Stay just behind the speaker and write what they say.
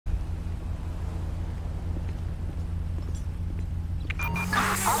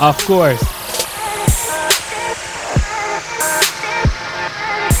Of course.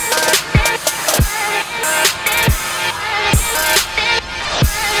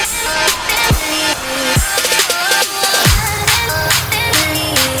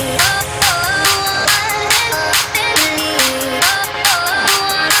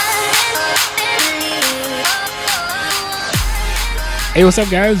 Hey, what's up,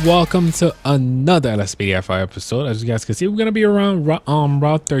 guys? Welcome to another Lspdfr episode. As you guys can see, we're gonna be around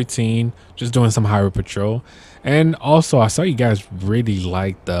Route 13, just doing some highway patrol. And also, I saw you guys really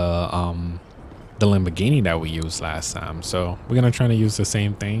like the Lamborghini that we used last time, so we're gonna try to use the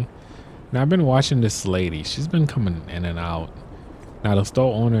same thing. Now, I've been watching this lady. She's been coming in and out. Now, the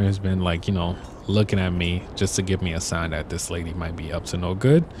store owner has been like, you know, looking at me just to give me a sign that this lady might be up to no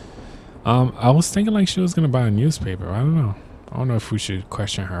good. I was thinking like she was gonna buy a newspaper. I don't know. I don't know if we should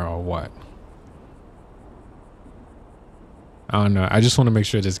question her or what. I don't know. I just want to make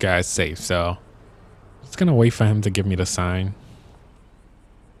sure this guy is safe. So I'm just going to wait for him to give me the sign.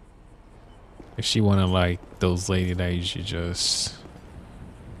 If she want to like those ladies that usually just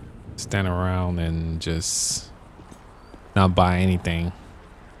stand around and just not buy anything.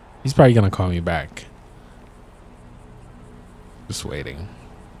 He's probably going to call me back. Just waiting.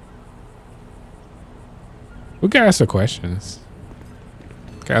 We can ask her questions.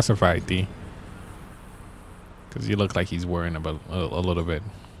 Can ask her for ID. Because you look like he's worrying about a little bit.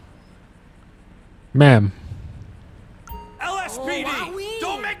 Ma'am. LSPD!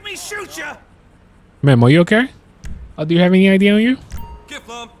 Don't make me shoot you! Ma'am, are you okay? Do you have any ID on you? Get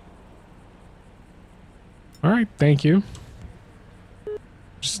lump. Alright, thank you.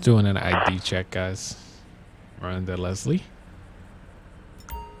 Just doing an ID check, guys. Miranda Leslie.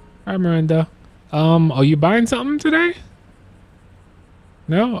 Alright, Miranda. Are you buying something today?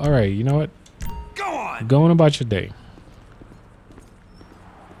 No? Alright, you know what? Go on! Going about your day.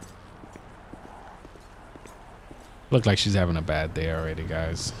 Look like she's having a bad day already,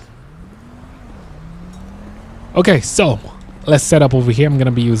 guys. Okay, so let's set up over here. I'm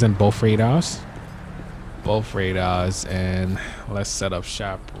gonna be using both radars. Both radars, and let's set up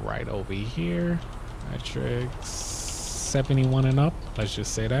shop right over here. Metrics 71 and up. Let's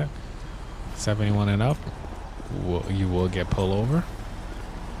just say that. 71 and up, you will get pulled over.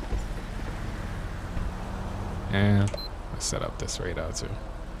 And let's set up this radar too.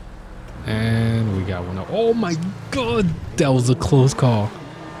 And we got one up. Oh my god, that was a close call.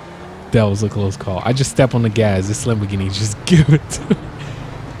 That was a close call. I just stepped on the gas. This Lamborghini just give it to me.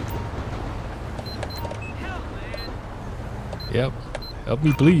 Yep. Help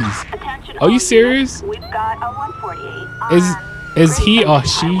me, please. Are you serious? We've got a 148. Is he or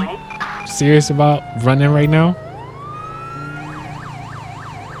she serious about running right now?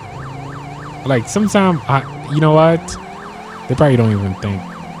 Like, sometimes you know what, they probably don't even think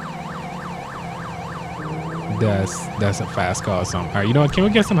that's a fast car or something. All right, you know what, can we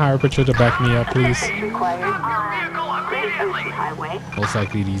get some highway patrol to back me up, please? Most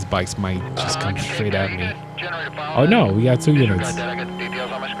likely these bikes might just come straight at me. Oh no, we got 2 units.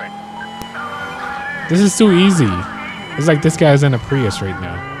 This is too easy. It's like this guy's in a Prius right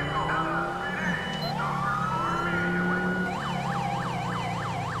now.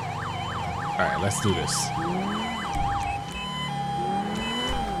 Alright, let's do this.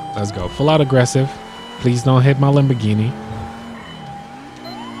 Let's go. Full out aggressive. Please don't hit my Lamborghini.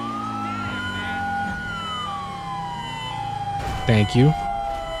 Thank you.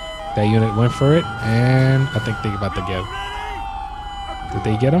 That unit went for it, and I think they're about to get him. Did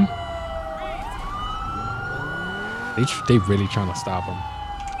they get him? They really trying to stop him.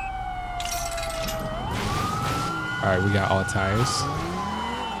 Alright, we got all tires.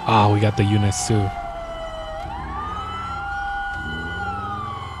 Oh, we got the units too.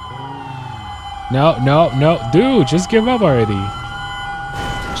 No, no, no. Dude, just give up already.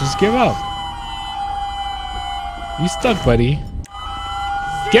 Just give up. You stuck, buddy.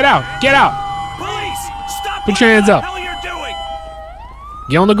 Get out! Get out! Police! Stop! Put your hands up. What the hell you're doing?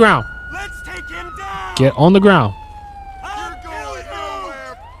 Get on the ground. Let's take him down! Get on the ground. You're going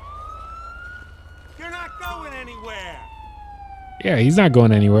nowhere! You're not going anywhere! Yeah, he's not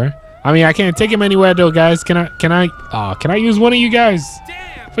going anywhere. I mean, I can't take him anywhere though, guys. Can I use one of you guys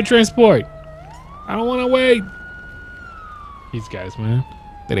for transport? I don't want to wait. These guys, man,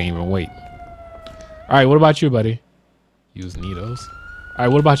 they didn't even wait. All right, what about you, buddy? Use needles. All right,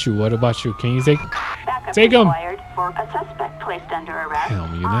 what about you? What about you? Can you take him? For a suspect placed under arrest.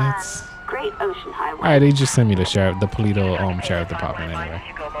 Damn, units. Great Ocean Highway. All right, they just sent me the sheriff, the Polito sheriff department anyway.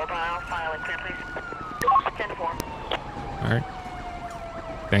 All right.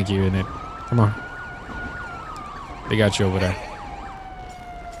 Thank you, Innit. Come on. They got you over there.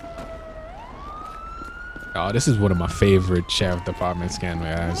 Oh, this is one of my favorite sheriff department scan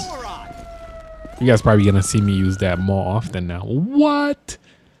guys. You guys probably gonna see me use that more often now. What?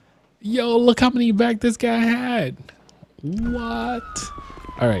 Yo, look how many back this guy had. What?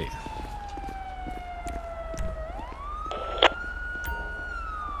 All right.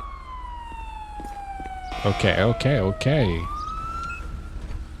 Okay.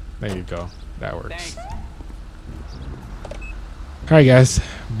 There you go. That works. All right, guys.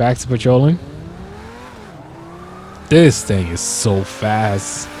 Back to patrolling. This thing is so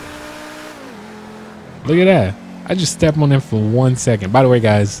fast. Look at that. I just stepped on it for 1 second. By the way,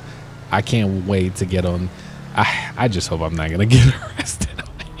 guys, I can't wait to get on. I just hope I'm not going to get arrested or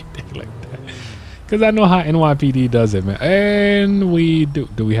anything like that. Because I know how NYPD does it, man. And we do.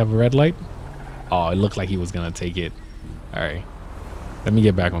 Do we have a red light? Oh, it looked like he was going to take it. All right. Let me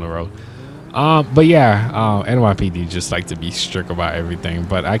get back on the road. But yeah, NYPD just like to be strict about everything.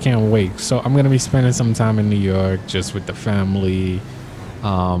 But I can't wait. So I'm going to be spending some time in New York just with the family.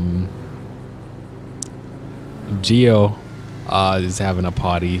 Gio is having a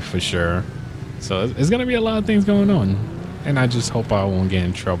party for sure. So it's going to be a lot of things going on. And I just hope I won't get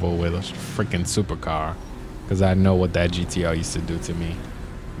in trouble with a freaking supercar. Because I know what that GTR used to do to me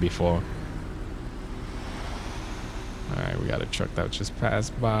before. Alright, we got a truck that just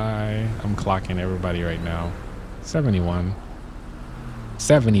passed by. I'm clocking everybody right now. 71.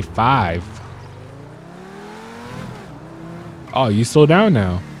 75. Oh, you slow down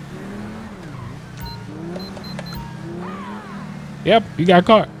now. Yep, you got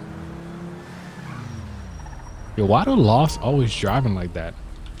caught. Yo, why do Lost always driving like that?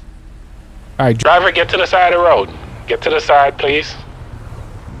 Alright, driver, get to the side of the road. Get to the side, please.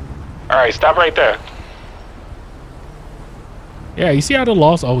 Alright, stop right there. Yeah, you see how the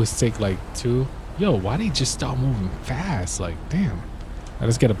Lost always take like 2? Yo, why they just start moving fast? Like, damn. Right,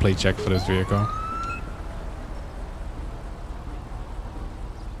 let's get a plate check for this vehicle.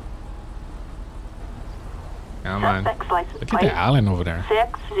 Come on. Look at the island over there.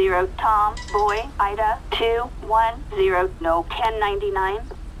 60 Tom Boy Ida 210 no 1099.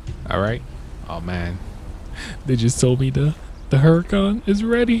 All right. Oh man, they just told me the Huracan is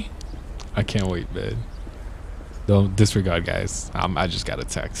ready. I can't wait, man. Don't disregard, guys. I just got a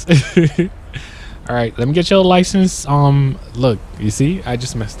text. All right, let me get your license. Look, you see, I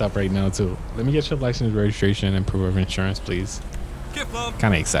just messed up right now too. Let me get your license, registration, and proof of insurance, please.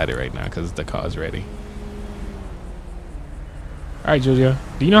 Kind of excited right now because the car's ready. All right, Julia.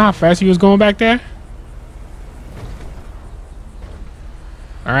 Do you know how fast you was going back there?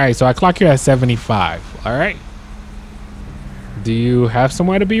 All right, so I clock you at 75. All right. Do you have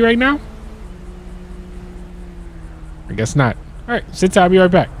somewhere to be right now? I guess not. All right, sit tight. I'll be right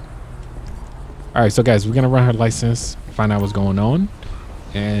back. All right, so guys, we're gonna run her license, find out what's going on.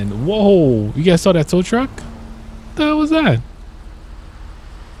 And whoa, you guys saw that tow truck? What the hell was that?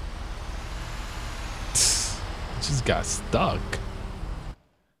 Just got stuck.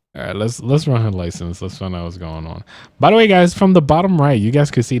 All right, let's run her license. Let's find out what's going on. By the way, guys, from the bottom right, you guys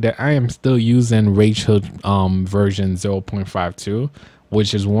can see that I am still using Rage Hood version 0.52,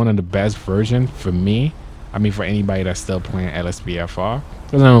 which is one of the best versions for me. I mean, for anybody that's still playing Lspdfr,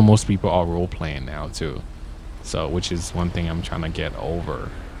 because I know most people are role playing now too. So, which is one thing I'm trying to get over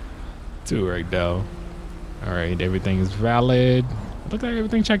to right now. All right, everything is valid. Looks like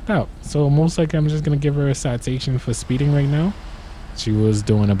everything checked out. So most likely I'm just gonna give her a citation for speeding right now. She was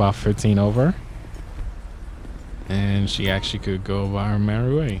doing about 15 over, and she actually could go by her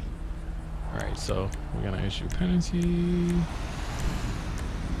merry way. All right, so we're gonna issue penalty.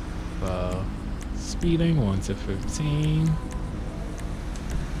 Speeding 1 to 15,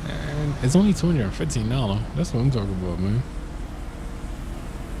 and it's only $215. That's what I'm talking about, man.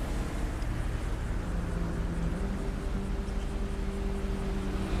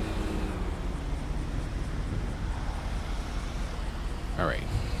 All right.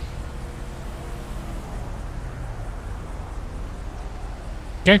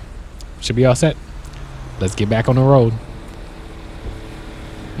 Okay, should be all set. Let's get back on the road.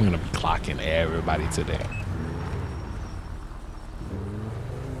 I'm gonna be clocking everybody today.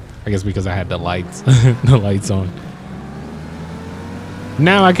 I guess because I had the lights, the lights on.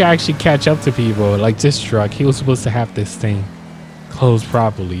 Now I can actually catch up to people. Like this truck, he was supposed to have this thing closed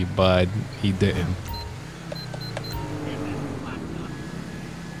properly, but he didn't.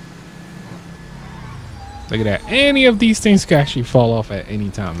 Look at that. Any of these things can actually fall off at any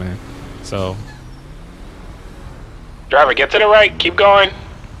time, man. So, driver, get to the right. Keep going.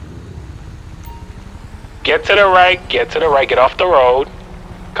 Get to the right. Get to the right. Get off the road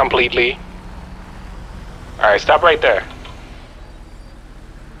completely. All right, stop right there.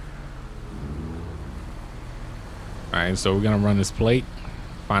 All right, so we're gonna run this plate,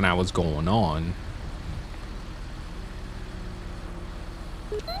 find out what's going on.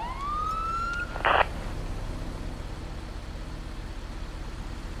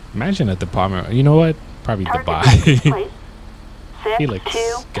 Imagine a department. You know what? Probably Dubai. Felix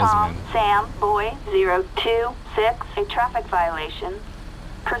Guzman. Sam Boy 026. A traffic violation.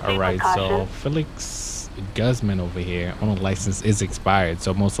 All right, so Felix Guzman over here on a license is expired,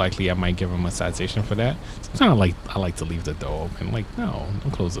 so most likely I might give him a citation for that. Sometimes I like to leave the door open. Like, no,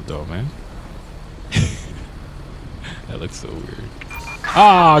 don't close the door, man. That looks so weird.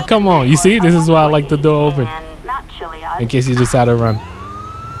 Ah, come on. You see, this is why I like the door open. In case you decide to run.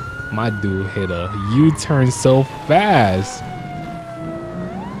 My dude hit a U-turn so fast.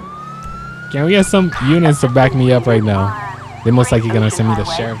 Can we get some units to back me up right now? They're most likely gonna send me the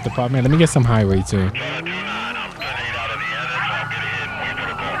sheriff department. Let me get some highway too.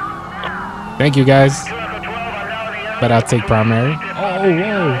 Thank you guys. But I'll take primary. Oh,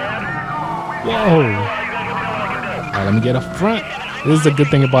 whoa. Whoa. All right, let me get up front. This is a good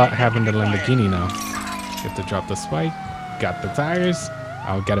thing about having the Lamborghini now. You have to drop the spike. Got the tires.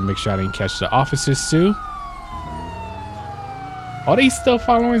 I gotta make sure I didn't catch the officers too. Are they still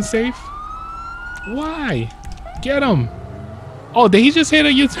following safe? Why? Get them. Oh, did he just hit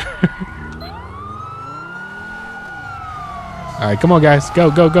a U-turn? All right, come on, guys.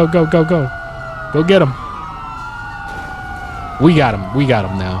 Go, go, go, go, go, go. Go get him. We got him. We got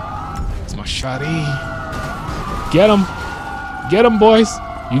him now. It's my shotty. Get him. Get him, boys.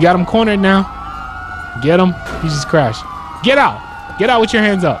 You got him cornered now. Get him. He just crashed. Get out. Get out with your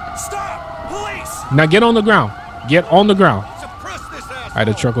hands up. Stop! Police! Now get on the ground. Get on the ground. Suppress this asshole. All right,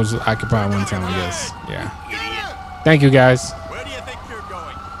 the truck was occupied one time, I guess. Yeah. Thank you, guys. Where do you think you're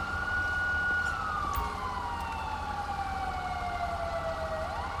going?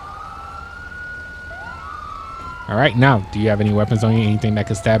 All right, now, do you have any weapons on you? Anything that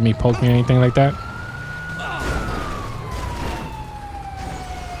could stab me, poke me, anything like that?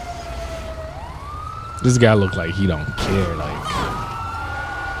 This guy look like he don't care, like.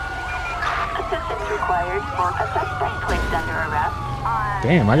 Assistance required for a suspect placed under arrest.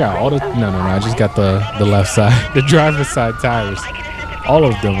 Damn, I got all the, no, I just got the left side, the driver's side tires. All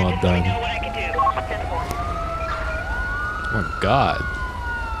of them are done. Oh my God.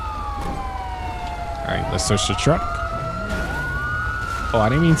 All right, let's search the truck. Oh, I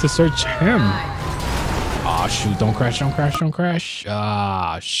didn't mean to search him. Oh shoot, don't crash, don't crash, don't crash.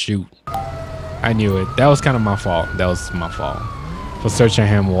 Ah, shoot. I knew it. That was kind of my fault. That was my fault for searching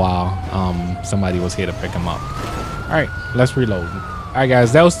him while somebody was here to pick him up. All right, let's reload. All right,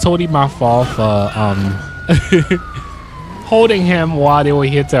 guys, that was totally my fault for holding him while they were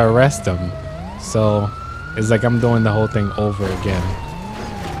here to arrest him. So it's like I'm doing the whole thing over again.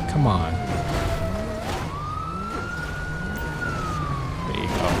 Come on. There you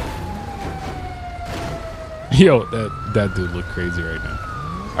go. Yo, that dude look crazy right now.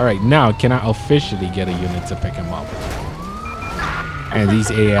 All right, now can I officially get a unit to pick him up? And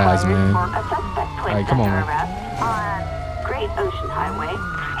these AIs, man. All right, come on, man. Great Ocean Highway.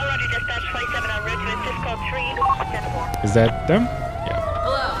 Is that them? Yeah.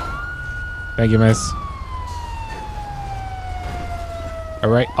 Hello. Thank you, miss. All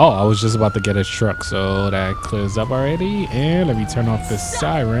right. Oh, I was just about to get his truck, so that clears up already. And let me turn off the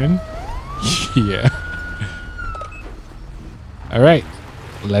siren. Yeah. All right.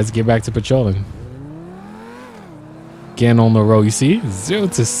 Let's get back to patrolling. Getting on the road. You see? 0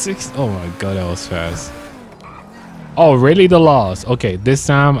 to 6. Oh my God, that was fast. Oh, really? The laws. Okay, this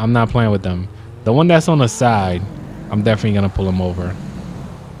time I'm not playing with them. The one that's on the side, I'm definitely gonna pull him over.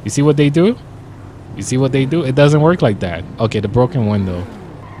 You see what they do? You see what they do? It doesn't work like that. Okay, the broken window.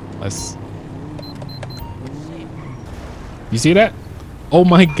 Let's. You see that? Oh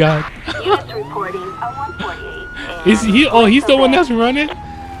my God. Units reporting a 148. Is he? Oh, he's the one that's running.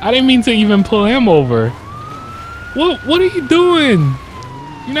 I didn't mean to even pull him over. What are you doing?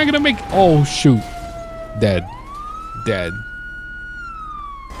 You're not gonna make. Oh shoot. Dead. Dead.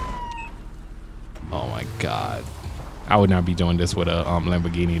 Oh my God. I would not be doing this with a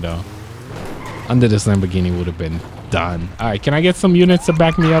Lamborghini though. Under this Lamborghini would have been done. All right, can I get some units to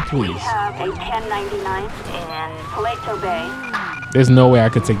back me up, please? We have a 1099 in Paleto Bay. There's no way I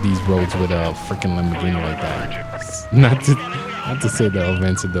could take these roads with a freaking Lamborghini like that. Not to say the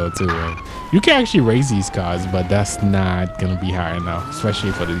Aventador too. Right? You can actually raise these cars, but that's not gonna be high enough,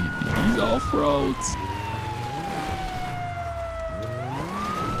 especially for these off roads.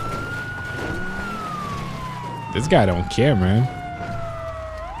 This guy don't care, man.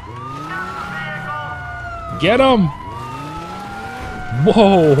 Get him!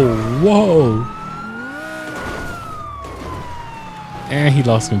 Whoa, whoa. And he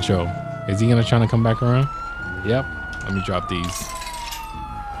lost control. Is he gonna try to come back around? Yep. Let me drop these.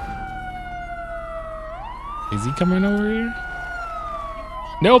 Is he coming over here?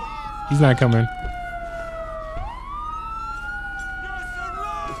 Nope. He's not coming.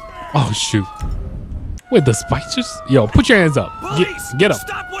 Oh shoot. Wait, the spikes just... Yo, put your hands up. Get up.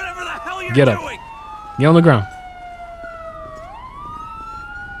 Stop whatever the hell you're Get up. doing. Get on the ground.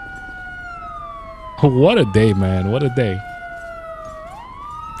 What a day, man. What a day.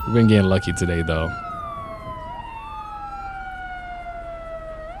 We've been getting lucky today, though.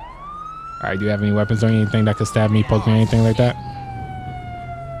 All right, do you have any weapons or anything that could stab me, poke me, anything like that?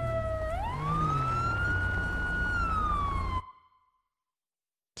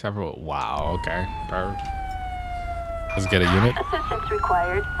 Several. Wow, okay. Perfect. Let's get a unit. Assistance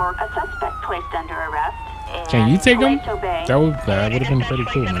required for a suspect placed under arrest. Can you take him? Palmetto Bay. That would have been pretty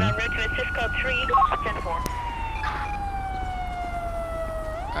cool, man.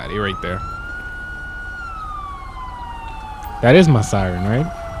 Ah, they right there. That is my siren, right?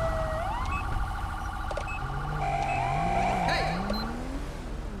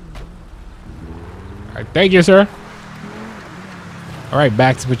 All right, thank you, sir. All right,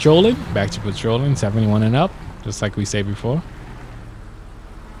 back to patrolling. Back to patrolling. 71 and up, just like we said before.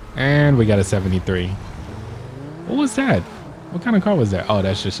 And we got a 73. What was that? What kind of car was that? Oh,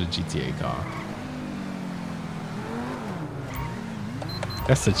 that's just a GTA car.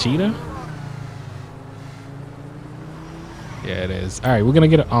 That's the Cheetah? Yeah, it is. All right, we're gonna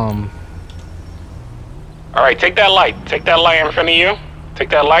get a All right, take that light. Take that light in front of you. Take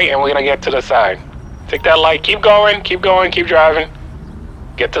that light, and we're gonna get to the side. Take that light. Keep going. Keep going. Keep driving.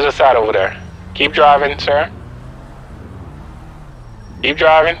 Get to the side over there. Keep driving, sir. Keep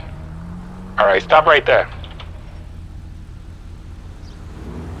driving. All right, stop right there.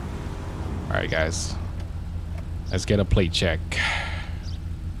 All right, guys. Let's get a plate check.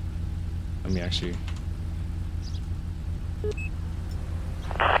 Let me actually...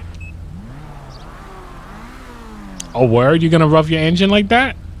 Oh, word? You gonna rough your engine like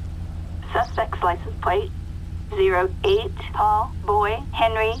that? Suspect's license plate 08 Paul Boy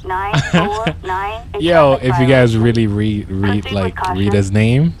Henry 949. Yo, if you guys really read his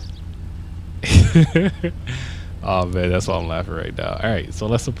name. Oh man, that's why I'm laughing right now. All right, so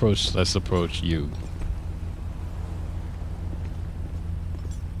let's approach you.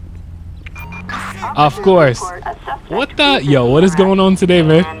 Of course. What the? Yo, what is going on today,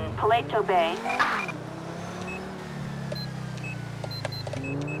 man? Palmetto Bay.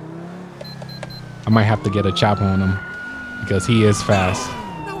 I might have to get a chop on him because he is fast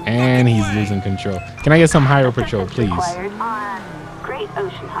and he's losing control. Can I get some higher patrol, please?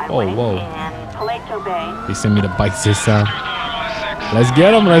 Oh, whoa. They send me the bikes this time. Let's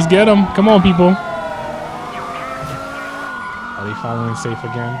get him. Let's get him. Come on, people. Are they following safe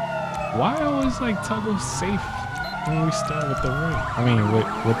again? Why always like tug of safe when we start with the race? I mean,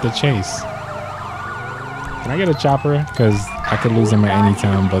 with the chase. Can I get a chopper? Because I could lose him at any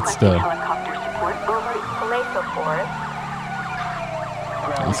time, but still.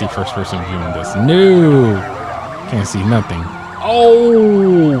 Let me see first person viewing this. No! Can't see nothing.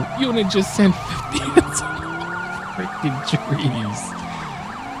 Oh! Unit just sent 50 into freaking trees.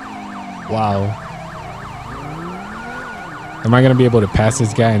 Wow. Am I going to be able to pass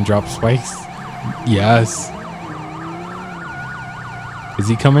this guy and drop spikes? Yes. Is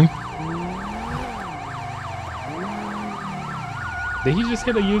he coming? Did he just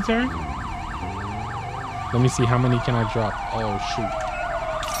hit a U-turn? Let me see, how many can I drop? Oh, shoot.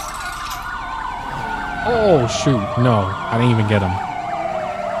 Oh, shoot. No, I didn't even get him.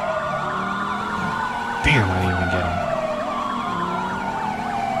 Damn, I didn't even get him.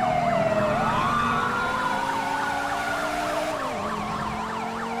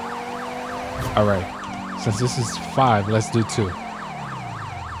 All right. Since this is 5, let's do 2.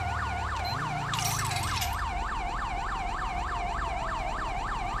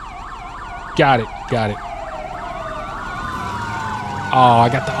 Got it. Got it. Oh, I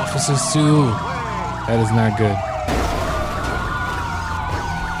got the officers too. That is not good.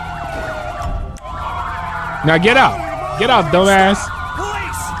 Now get out. Get out, dumbass.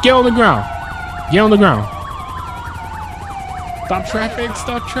 Get on the ground. Get on the ground. Stop traffic.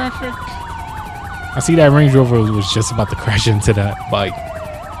 Stop traffic. I see that Range Rover was just about to crash into that bike.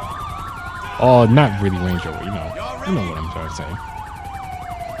 Oh, not really Range Rover. You know what I'm trying to say.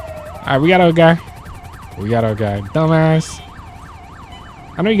 All right, we got our guy. We got our guy. Dumbass.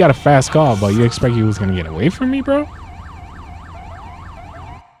 I know you got a fast car, but you expect he was going to get away from me, bro?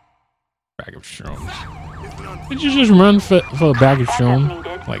 Bag of shrooms. Did you just run for a bag of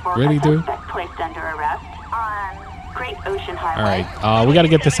shrooms? Like, really, dude? Great Ocean Highway. All right, we got to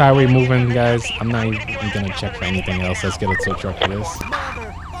get this highway moving, guys. I'm not even going to check for anything else. Let's get a tow truck for this.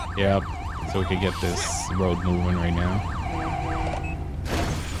 Yep, so we can get this road moving right now.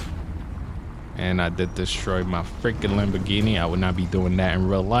 And I did destroy my freaking Lamborghini. I would not be doing that in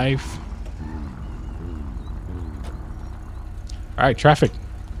real life. All right, traffic.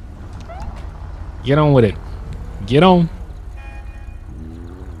 Get on with it. Get on.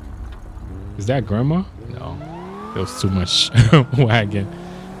 Is that grandma? No. There was too much wagon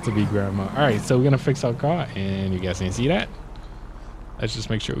to be grandma. All right, so we're going to fix our car. And you guys can see that. Let's just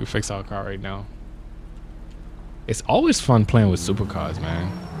make sure we fix our car right now. It's always fun playing with supercars,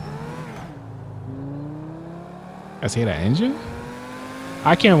 man. Guys hear that engine?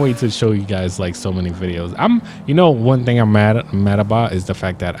 I can't wait to show you guys like so many videos. You know, one thing I'm mad about is the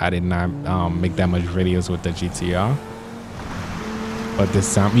fact that I did not make that much videos with the GTR. But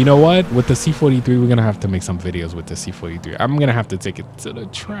this time, you know what? With the C43, we're gonna have to make some videos with the C43. I'm gonna have to take it to the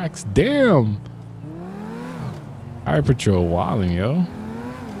tracks. Damn. Highway Patrol wilding, yo.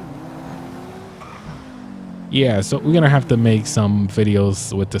 Yeah, so we're gonna have to make some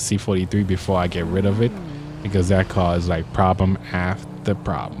videos with the C43 before I get rid of it, because that car is like problem after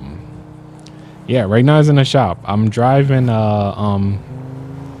problem. Yeah, right now it's in the shop. I'm driving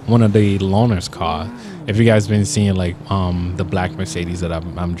one of the loaner's car. If you guys been seeing like the black Mercedes that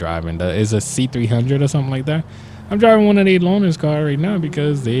I'm driving, is a C300 or something like that. I'm driving one of the loaner's car right now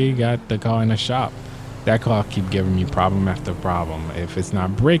because they got the car in the shop. That car keep giving me problem after problem. If it's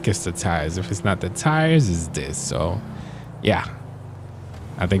not brake, it's the tires. If it's not the tires, it's this. So yeah,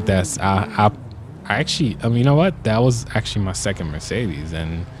 I think that's I actually, you know what? That was actually my second Mercedes,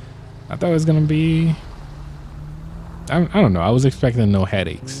 and I thought it was gonna be, I don't know. I was expecting no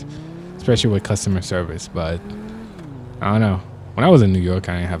headaches, especially with customer service, but I don't know. When I was in New York,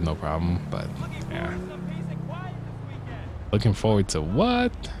 I didn't have no problem, but yeah. Looking forward to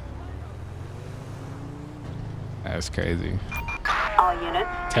what? That's crazy. All units,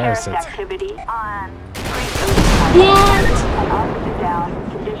 terrorist activity on What? Officer down,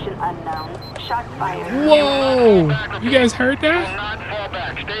 condition unknown, shot fired. Whoa! You guys heard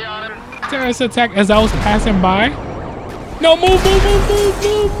that? Terrorist attack as I was passing by. No, move.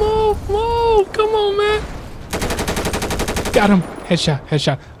 Come on, man. Got him.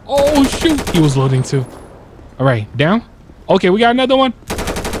 Headshot. Oh, shoot. He was loading too. All right, down. Okay, we got another one.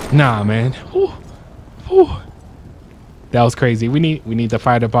 Nah, man. Whew. That was crazy. We need the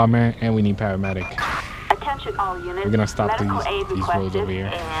fire department and we need paramedic. Attention all units. We're gonna stop these roads over here.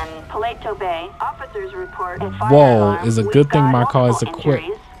 In Paleto Bay, officers report a fire Whoa, alarm. it's a good thing my car is equipped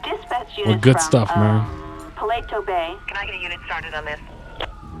with good stuff, man. Paleto Bay. Can I get a unit started on this?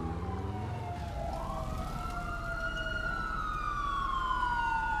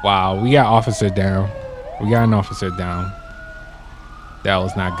 Wow, we got officer down. We got an officer down. That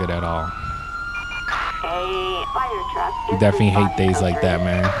was not good at all. A fire truck. We definitely hate days like that,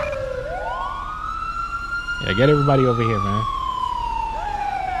 man. Yeah, get everybody over here, man.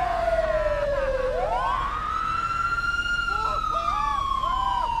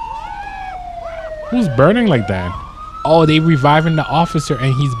 Who's burning like that? Oh, they reviving the officer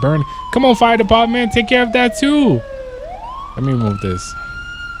and he's burning. Come on, fire department, take care of that too. Let me remove this.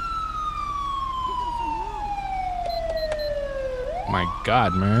 My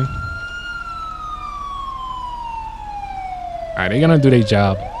God, man. All right, they're gonna do their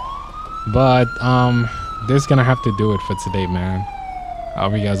job, but they're just gonna have to do it for today, man. I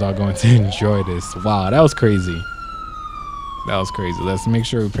hope you guys are going to enjoy this. Wow, that was crazy. That was crazy. Let's make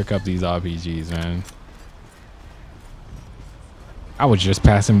sure we pick up these RPGs, man. I was just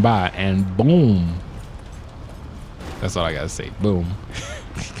passing by and boom. That's all I gotta say. Boom.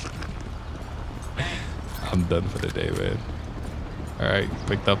 I'm done for the day, man. All right,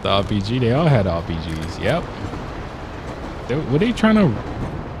 picked up the RPG. They all had RPGs. Yep. Were they trying to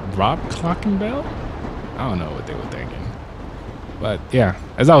rob Clockenbell? I don't know what they were thinking. But yeah,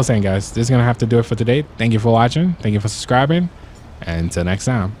 as I was saying, guys, this is gonna have to do it for today. Thank you for watching. Thank you for subscribing. And until next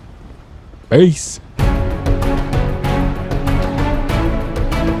time, peace.